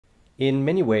In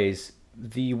many ways,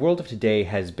 the world of today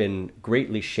has been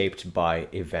greatly shaped by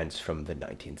events from the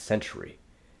 19th century.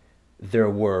 There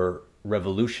were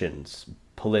revolutions,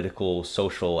 political,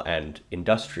 social, and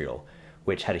industrial,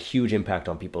 which had a huge impact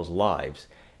on people's lives.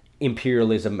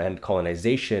 Imperialism and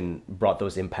colonization brought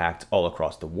those impacts all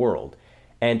across the world,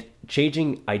 and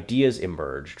changing ideas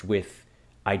emerged with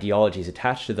ideologies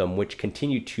attached to them which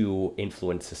continue to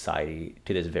influence society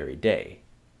to this very day.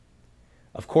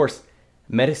 Of course,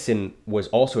 medicine was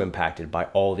also impacted by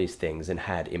all these things and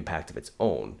had impact of its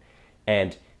own,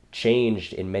 and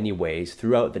changed in many ways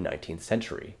throughout the 19th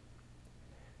century.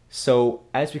 So,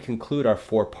 as we conclude our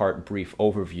four-part brief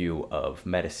overview of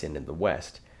medicine in the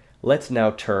West, let's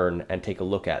now turn and take a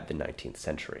look at the 19th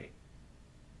century.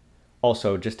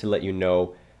 Also, just to let you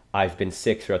know, I've been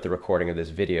sick throughout the recording of this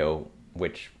video,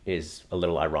 which is a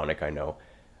little ironic, I know.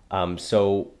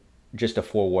 So just a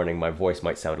forewarning, my voice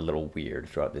might sound a little weird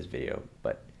throughout this video,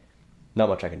 but not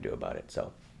much I can do about it,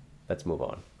 so let's move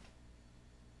on.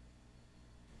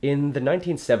 In the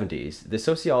 1970s, the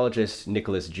sociologist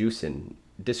Nicholas Jewson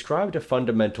described a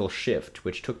fundamental shift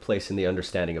which took place in the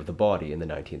understanding of the body in the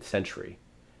 19th century.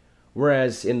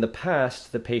 Whereas in the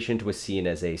past, the patient was seen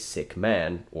as a sick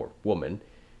man or woman,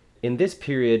 in this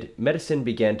period, medicine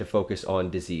began to focus on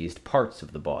diseased parts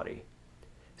of the body.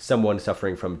 Someone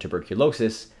suffering from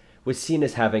tuberculosis was seen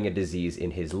as having a disease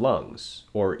in his lungs,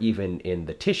 or even in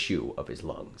the tissue of his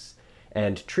lungs,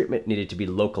 and treatment needed to be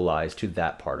localized to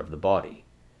that part of the body.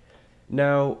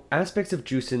 Now, aspects of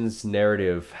Jewson's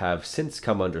narrative have since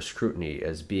come under scrutiny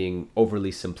as being overly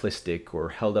simplistic or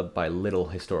held up by little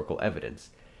historical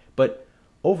evidence, but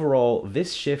overall,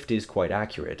 this shift is quite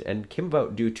accurate and came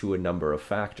about due to a number of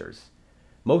factors,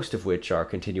 most of which are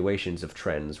continuations of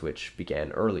trends which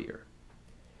began earlier.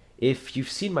 If you've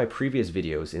seen my previous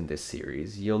videos in this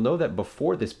series, you'll know that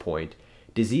before this point,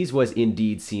 disease was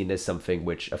indeed seen as something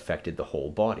which affected the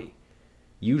whole body.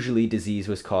 Usually, disease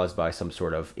was caused by some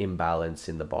sort of imbalance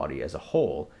in the body as a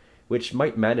whole, which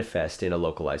might manifest in a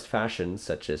localized fashion,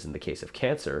 such as in the case of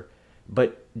cancer,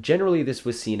 but generally this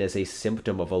was seen as a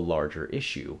symptom of a larger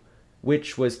issue,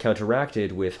 which was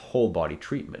counteracted with whole-body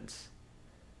treatments.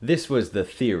 This was the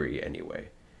theory, anyway.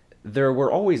 There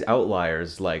were always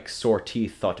outliers like sore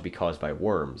teeth thought to be caused by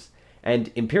worms,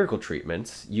 and empirical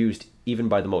treatments, used even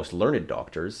by the most learned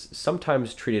doctors,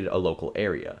 sometimes treated a local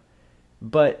area.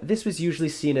 But this was usually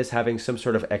seen as having some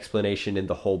sort of explanation in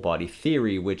the whole-body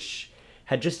theory which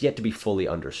had just yet to be fully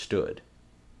understood.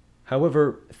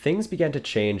 However, things began to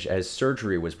change as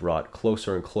surgery was brought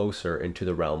closer and closer into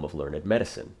the realm of learned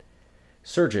medicine.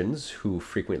 Surgeons, who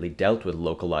frequently dealt with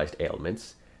localized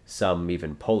ailments, some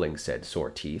even pulling said sore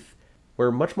teeth,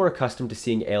 were much more accustomed to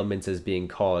seeing ailments as being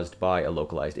caused by a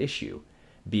localized issue,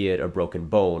 be it a broken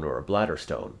bone or a bladder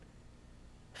stone.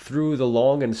 Through the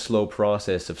long and slow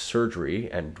process of surgery,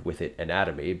 and with it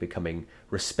anatomy, becoming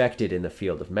respected in the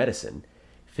field of medicine,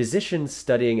 physicians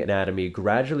studying anatomy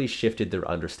gradually shifted their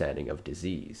understanding of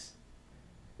disease.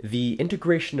 The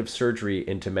integration of surgery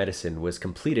into medicine was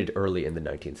completed early in the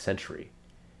 19th century.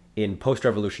 In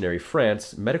post-revolutionary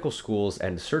France, medical schools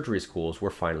and surgery schools were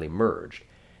finally merged,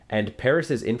 and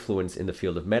Paris's influence in the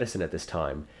field of medicine at this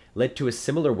time led to a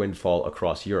similar windfall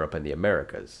across Europe and the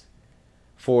Americas.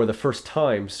 For the first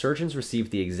time, surgeons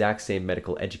received the exact same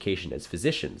medical education as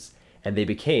physicians, and they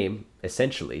became,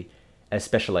 essentially, a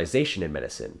specialization in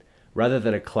medicine, rather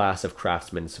than a class of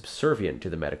craftsmen subservient to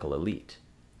the medical elite.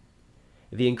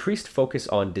 The increased focus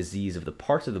on disease of the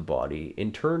parts of the body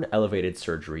in turn elevated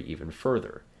surgery even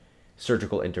further.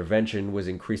 Surgical intervention was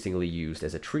increasingly used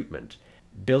as a treatment,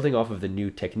 building off of the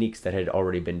new techniques that had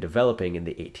already been developing in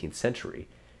the 18th century,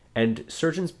 and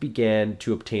surgeons began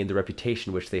to obtain the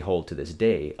reputation which they hold to this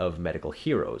day of medical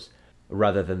heroes,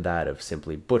 rather than that of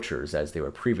simply butchers as they were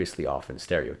previously often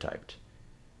stereotyped.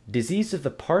 Disease of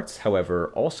the parts,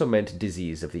 however, also meant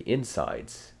disease of the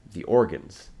insides, the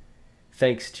organs.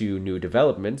 Thanks to new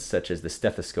developments, such as the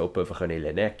stethoscope of René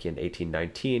Laennec in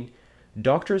 1819,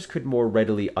 doctors could more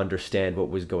readily understand what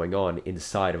was going on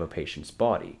inside of a patient's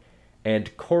body,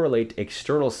 and correlate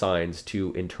external signs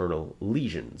to internal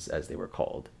lesions, as they were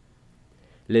called.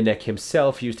 Laennec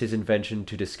himself used his invention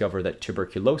to discover that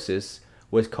tuberculosis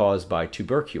was caused by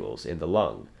tubercules in the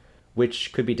lung,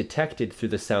 which could be detected through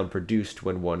the sound produced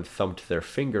when one thumped their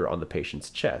finger on the patient's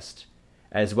chest,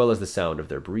 as well as the sound of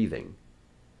their breathing.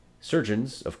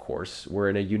 Surgeons, of course, were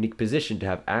in a unique position to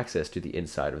have access to the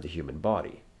inside of the human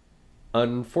body.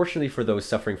 Unfortunately for those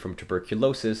suffering from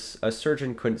tuberculosis, a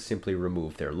surgeon couldn't simply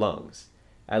remove their lungs,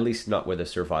 at least not with a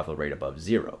survival rate above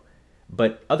 0.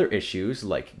 But other issues,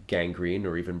 like gangrene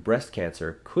or even breast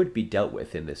cancer, could be dealt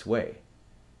with in this way.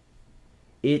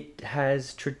 It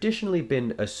has traditionally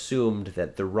been assumed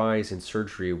that the rise in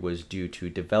surgery was due to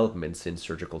developments in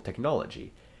surgical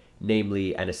technology,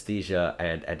 namely anesthesia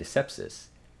and antisepsis.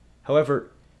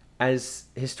 However, as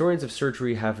historians of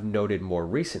surgery have noted more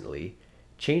recently,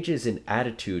 changes in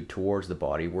attitude towards the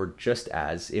body were just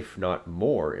as, if not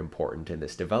more, important in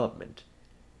this development.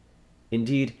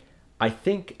 Indeed, I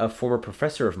think a former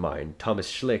professor of mine,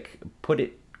 Thomas Schlick, put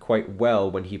it quite well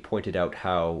when he pointed out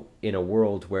how, in a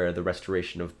world where the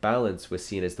restoration of balance was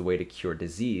seen as the way to cure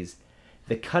disease,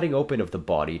 the cutting open of the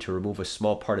body to remove a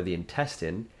small part of the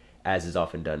intestine, as is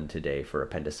often done today for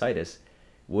appendicitis,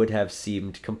 would have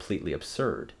seemed completely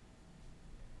absurd.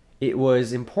 It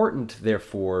was important,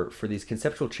 therefore, for these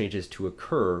conceptual changes to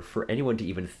occur for anyone to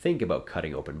even think about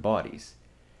cutting open bodies.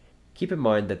 Keep in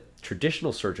mind that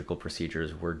traditional surgical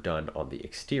procedures were done on the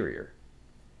exterior.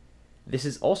 This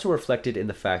is also reflected in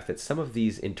the fact that some of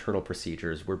these internal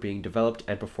procedures were being developed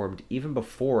and performed even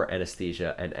before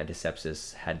anesthesia and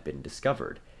antisepsis had been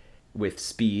discovered, with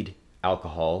speed,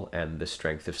 alcohol, and the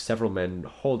strength of several men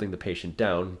holding the patient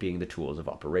down being the tools of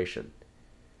operation.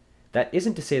 That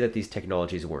isn't to say that these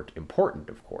technologies weren't important,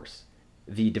 of course.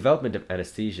 The development of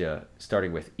anesthesia,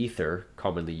 starting with ether,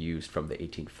 commonly used from the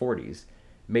 1840s,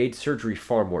 made surgery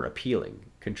far more appealing,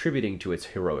 contributing to its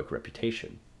heroic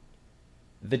reputation.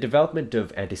 The development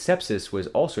of antisepsis was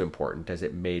also important as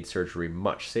it made surgery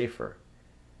much safer.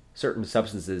 Certain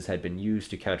substances had been used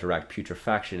to counteract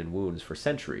putrefaction in wounds for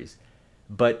centuries,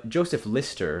 but Joseph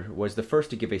Lister was the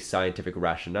first to give a scientific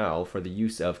rationale for the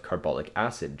use of carbolic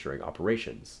acid during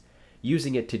operations,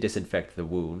 using it to disinfect the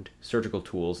wound, surgical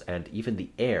tools, and even the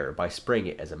air by spraying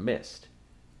it as a mist.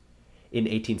 In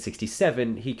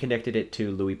 1867, he connected it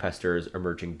to Louis Pasteur's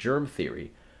emerging germ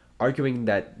theory, arguing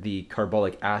that the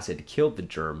carbolic acid killed the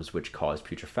germs which caused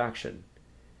putrefaction.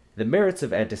 The merits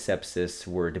of antisepsis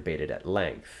were debated at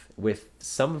length, with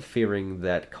some fearing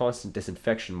that constant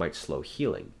disinfection might slow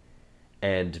healing,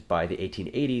 and by the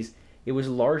 1880s, it was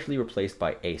largely replaced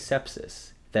by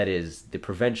asepsis, that is, the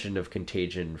prevention of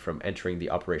contagion from entering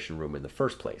the operation room in the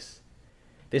first place.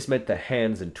 This meant that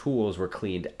hands and tools were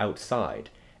cleaned outside,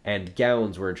 and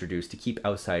gowns were introduced to keep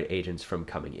outside agents from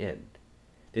coming in.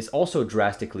 This also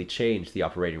drastically changed the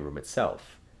operating room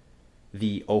itself.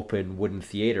 The open wooden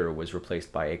theater was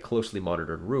replaced by a closely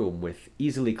monitored room with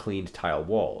easily cleaned tile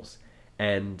walls,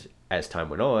 and, as time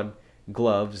went on,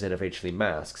 gloves and eventually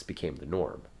masks became the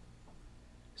norm.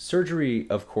 Surgery,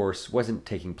 of course, wasn't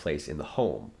taking place in the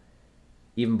home.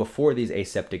 Even before these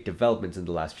aseptic developments in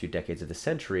the last few decades of the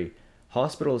century,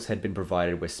 hospitals had been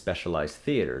provided with specialized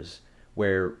theaters,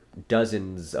 where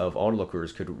dozens of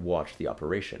onlookers could watch the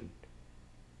operation.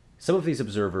 Some of these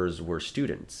observers were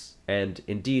students, and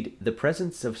indeed, the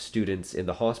presence of students in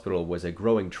the hospital was a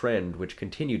growing trend which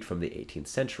continued from the 18th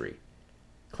century.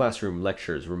 Classroom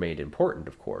lectures remained important,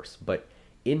 of course, but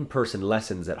in-person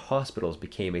lessons at hospitals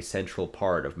became a central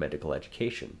part of medical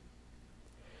education.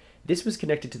 This was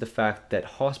connected to the fact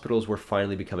that hospitals were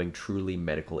finally becoming truly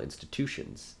medical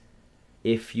institutions.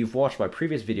 If you've watched my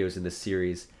previous videos in this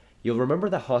series, you'll remember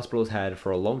that hospitals had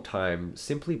for a long time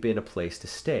simply been a place to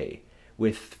stay,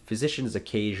 with physicians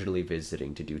occasionally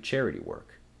visiting to do charity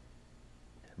work.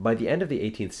 By the end of the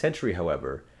 18th century,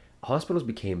 however, hospitals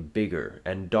became bigger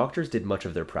and doctors did much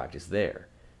of their practice there,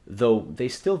 though they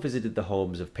still visited the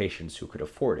homes of patients who could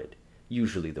afford it,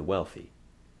 usually the wealthy.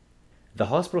 The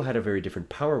hospital had a very different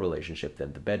power relationship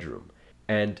than the bedroom,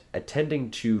 and attending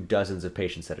to dozens of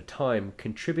patients at a time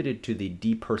contributed to the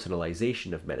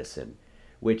depersonalization of medicine,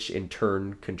 which in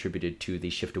turn contributed to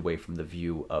the shift away from the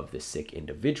view of the sick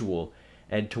individual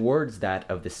and towards that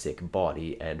of the sick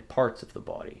body and parts of the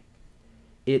body.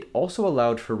 It also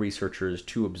allowed for researchers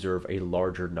to observe a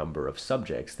larger number of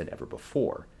subjects than ever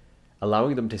before,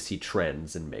 allowing them to see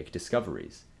trends and make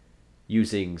discoveries.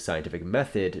 Using scientific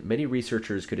method, many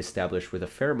researchers could establish with a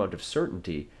fair amount of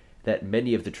certainty that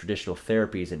many of the traditional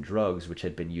therapies and drugs which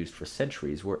had been used for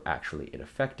centuries were actually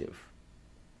ineffective.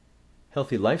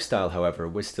 Healthy lifestyle, however,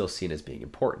 was still seen as being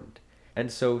important,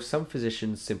 and so some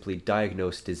physicians simply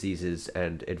diagnosed diseases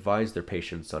and advised their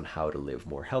patients on how to live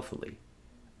more healthily.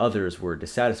 Others were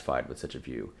dissatisfied with such a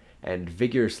view, and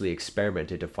vigorously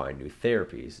experimented to find new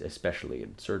therapies, especially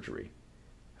in surgery.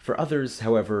 For others,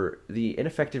 however, the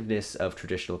ineffectiveness of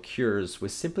traditional cures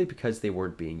was simply because they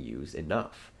weren't being used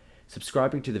enough,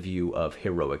 subscribing to the view of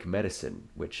heroic medicine,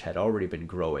 which had already been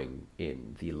growing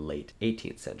in the late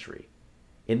 18th century.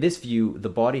 In this view, the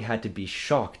body had to be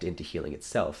shocked into healing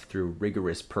itself through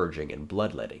rigorous purging and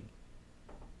bloodletting.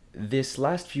 This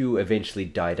last view eventually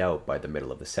died out by the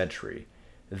middle of the century,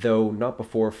 though not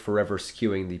before forever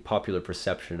skewing the popular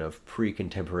perception of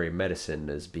pre-contemporary medicine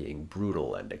as being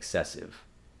brutal and excessive.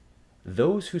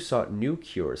 Those who sought new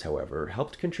cures, however,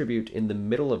 helped contribute in the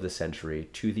middle of the century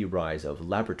to the rise of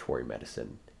laboratory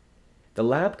medicine. The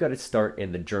lab got its start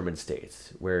in the German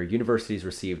states, where universities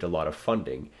received a lot of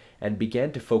funding and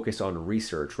began to focus on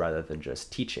research rather than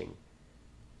just teaching.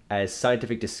 As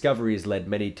scientific discoveries led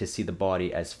many to see the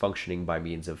body as functioning by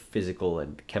means of physical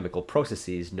and chemical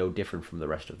processes no different from the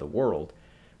rest of the world,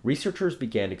 researchers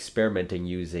began experimenting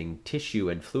using tissue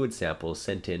and fluid samples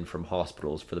sent in from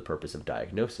hospitals for the purpose of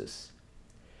diagnosis.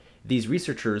 These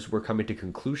researchers were coming to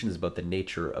conclusions about the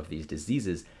nature of these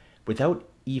diseases without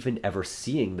even ever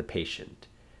seeing the patient,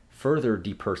 further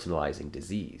depersonalizing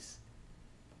disease.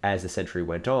 As the century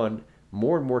went on,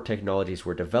 more and more technologies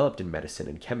were developed in medicine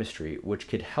and chemistry which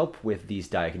could help with these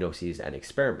diagnoses and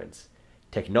experiments,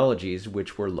 technologies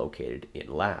which were located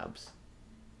in labs.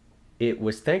 It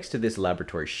was thanks to this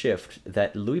laboratory shift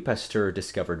that Louis Pasteur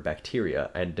discovered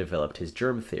bacteria and developed his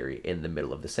germ theory in the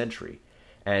middle of the century,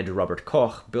 and Robert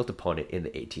Koch built upon it in the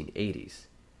 1880s.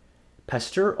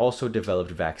 Pasteur also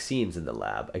developed vaccines in the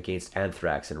lab against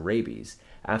anthrax and rabies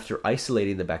after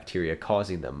isolating the bacteria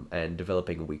causing them and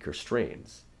developing weaker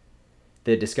strains.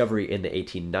 The discovery in the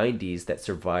 1890s that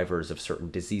survivors of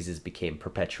certain diseases became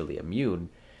perpetually immune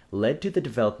led to the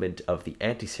development of the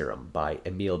antiserum by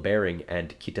Emil Behring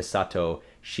and Kitasato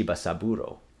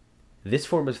Shibasaburo. This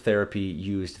form of therapy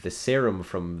used the serum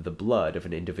from the blood of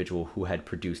an individual who had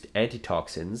produced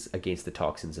antitoxins against the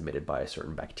toxins emitted by a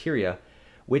certain bacteria,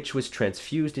 which was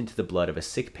transfused into the blood of a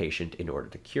sick patient in order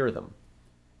to cure them.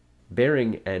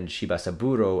 Behring and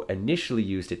Shibasaburo initially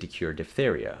used it to cure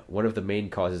diphtheria, one of the main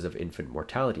causes of infant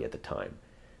mortality at the time,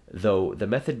 though the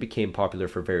method became popular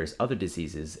for various other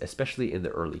diseases, especially in the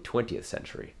early 20th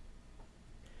century.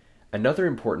 Another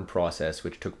important process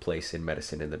which took place in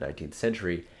medicine in the 19th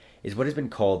century is what has been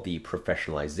called the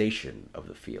professionalization of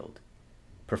the field.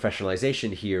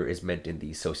 Professionalization here is meant in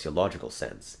the sociological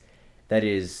sense. That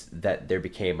is, that there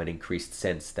became an increased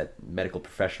sense that medical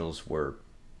professionals were,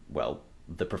 well,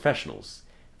 the professionals,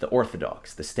 the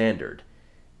orthodox, the standard,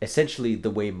 essentially the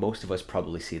way most of us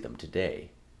probably see them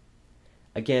today.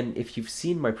 Again, if you've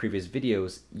seen my previous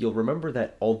videos, you'll remember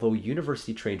that although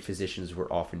university-trained physicians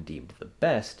were often deemed the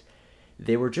best,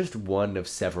 they were just one of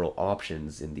several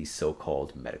options in the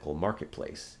so-called medical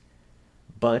marketplace.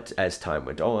 But as time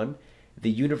went on,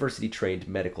 the university-trained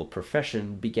medical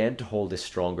profession began to hold a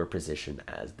stronger position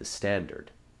as the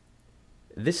standard.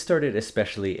 This started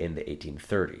especially in the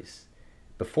 1830s.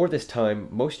 Before this time,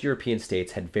 most European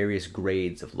states had various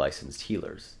grades of licensed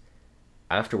healers.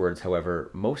 Afterwards, however,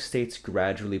 most states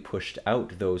gradually pushed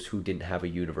out those who didn't have a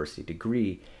university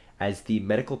degree, as the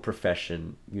medical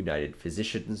profession united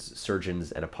physicians,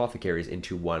 surgeons, and apothecaries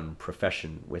into one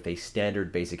profession with a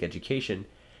standard basic education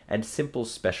and simple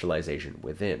specialization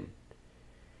within.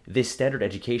 This standard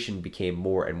education became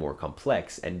more and more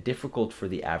complex and difficult for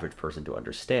the average person to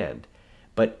understand,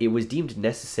 but it was deemed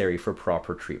necessary for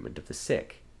proper treatment of the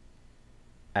sick.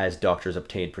 As doctors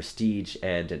obtained prestige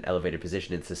and an elevated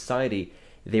position in society,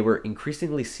 they were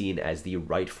increasingly seen as the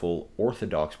rightful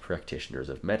orthodox practitioners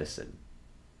of medicine.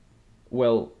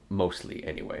 Well, mostly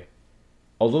anyway.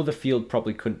 Although the field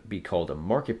probably couldn't be called a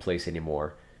marketplace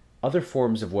anymore, other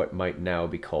forms of what might now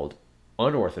be called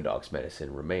unorthodox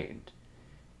medicine remained.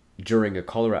 During a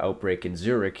cholera outbreak in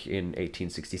Zurich in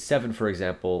 1867, for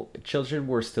example, children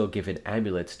were still given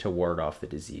amulets to ward off the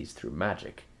disease through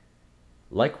magic.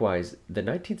 Likewise, the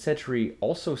 19th century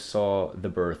also saw the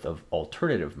birth of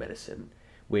alternative medicine,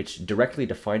 which directly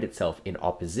defined itself in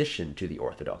opposition to the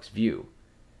orthodox view.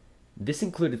 This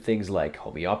included things like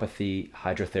homeopathy,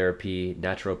 hydrotherapy,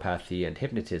 naturopathy, and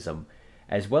hypnotism,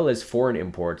 as well as foreign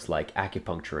imports like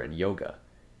acupuncture and yoga.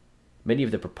 Many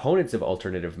of the proponents of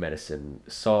alternative medicine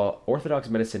saw orthodox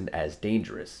medicine as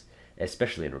dangerous,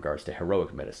 especially in regards to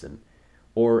heroic medicine,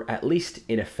 or at least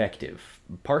ineffective,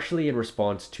 partially in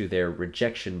response to their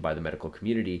rejection by the medical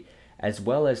community, as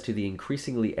well as to the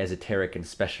increasingly esoteric and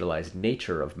specialized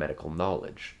nature of medical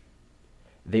knowledge.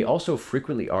 They also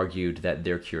frequently argued that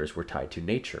their cures were tied to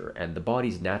nature and the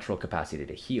body's natural capacity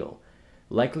to heal,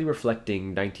 likely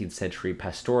reflecting 19th century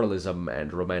pastoralism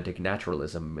and romantic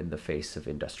naturalism in the face of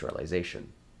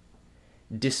industrialization.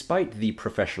 Despite the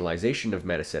professionalization of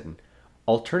medicine,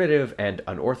 alternative and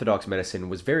unorthodox medicine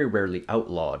was very rarely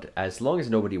outlawed as long as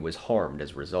nobody was harmed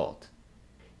as a result.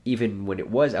 Even when it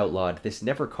was outlawed, this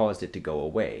never caused it to go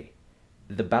away.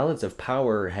 The balance of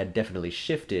power had definitely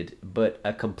shifted, but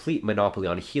a complete monopoly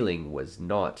on healing was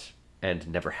not, and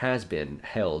never has been,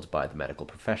 held by the medical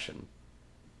profession.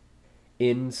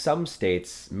 In some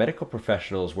states, medical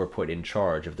professionals were put in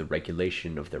charge of the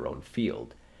regulation of their own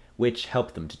field, which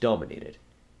helped them to dominate it.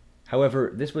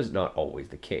 However, this was not always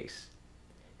the case.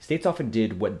 States often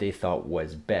did what they thought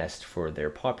was best for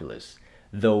their populace,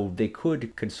 though they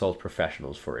could consult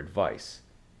professionals for advice.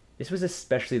 This was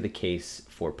especially the case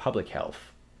for public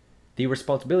health. The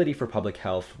responsibility for public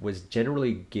health was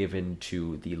generally given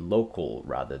to the local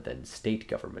rather than state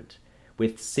government,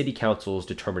 with city councils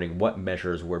determining what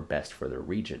measures were best for their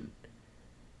region.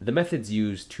 The methods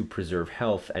used to preserve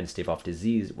health and stave off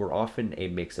disease were often a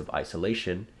mix of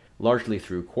isolation, largely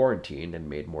through quarantine and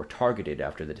made more targeted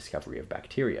after the discovery of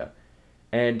bacteria,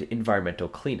 and environmental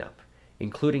cleanup,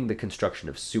 including the construction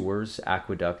of sewers,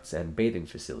 aqueducts, and bathing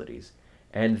facilities,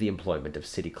 and the employment of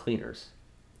city cleaners.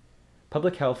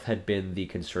 Public health had been the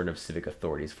concern of civic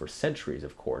authorities for centuries,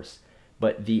 of course,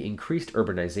 but the increased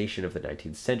urbanization of the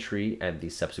 19th century and the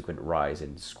subsequent rise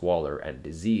in squalor and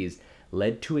disease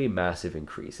led to a massive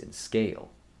increase in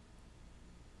scale.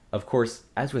 Of course,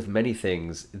 as with many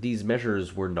things, these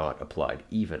measures were not applied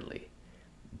evenly.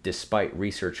 Despite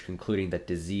research concluding that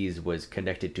disease was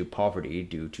connected to poverty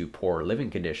due to poor living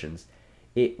conditions,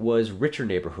 it was richer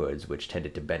neighborhoods which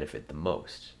tended to benefit the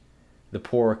most. The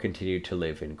poor continued to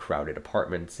live in crowded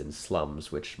apartments and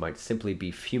slums which might simply be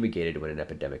fumigated when an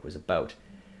epidemic was about,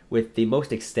 with the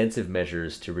most extensive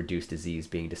measures to reduce disease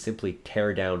being to simply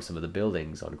tear down some of the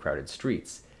buildings on crowded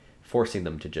streets, forcing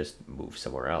them to just move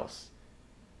somewhere else.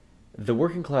 The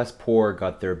working class poor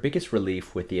got their biggest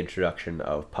relief with the introduction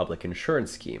of public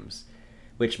insurance schemes,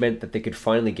 which meant that they could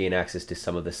finally gain access to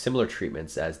some of the similar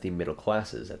treatments as the middle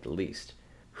classes at the least,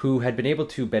 who had been able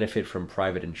to benefit from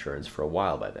private insurance for a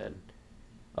while by then.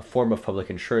 A form of public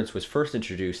insurance was first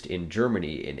introduced in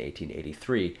Germany in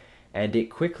 1883, and it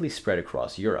quickly spread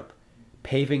across Europe,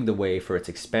 paving the way for its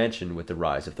expansion with the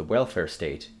rise of the welfare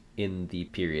state in the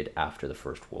period after the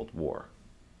First World War.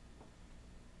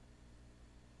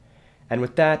 And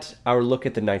with that, our look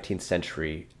at the 19th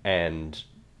century and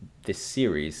this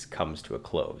series comes to a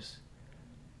close.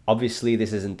 Obviously,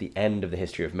 this isn't the end of the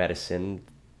history of medicine.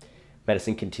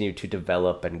 Medicine continued to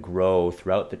develop and grow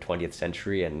throughout the 20th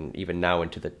century and even now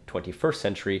into the 21st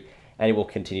century, and it will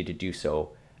continue to do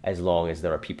so as long as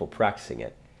there are people practicing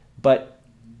it. But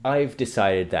I've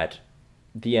decided that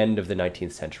the end of the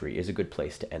 19th century is a good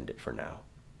place to end it for now.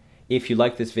 If you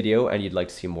like this video and you'd like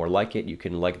to see more like it, you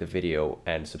can like the video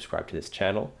and subscribe to this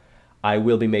channel. I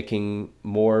will be making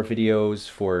more videos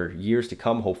for years to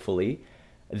come, hopefully.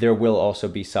 There will also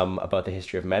be some about the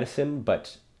history of medicine,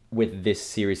 but with this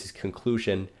series'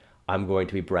 conclusion, I'm going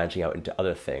to be branching out into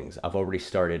other things. I've already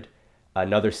started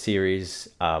another series,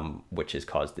 which has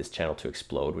caused this channel to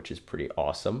explode, which is pretty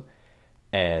awesome.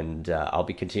 And I'll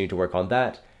be continuing to work on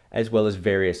that, as well as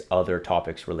various other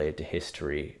topics related to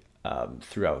history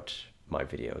throughout my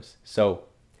videos. So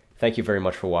thank you very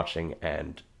much for watching,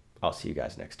 and I'll see you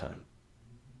guys next time.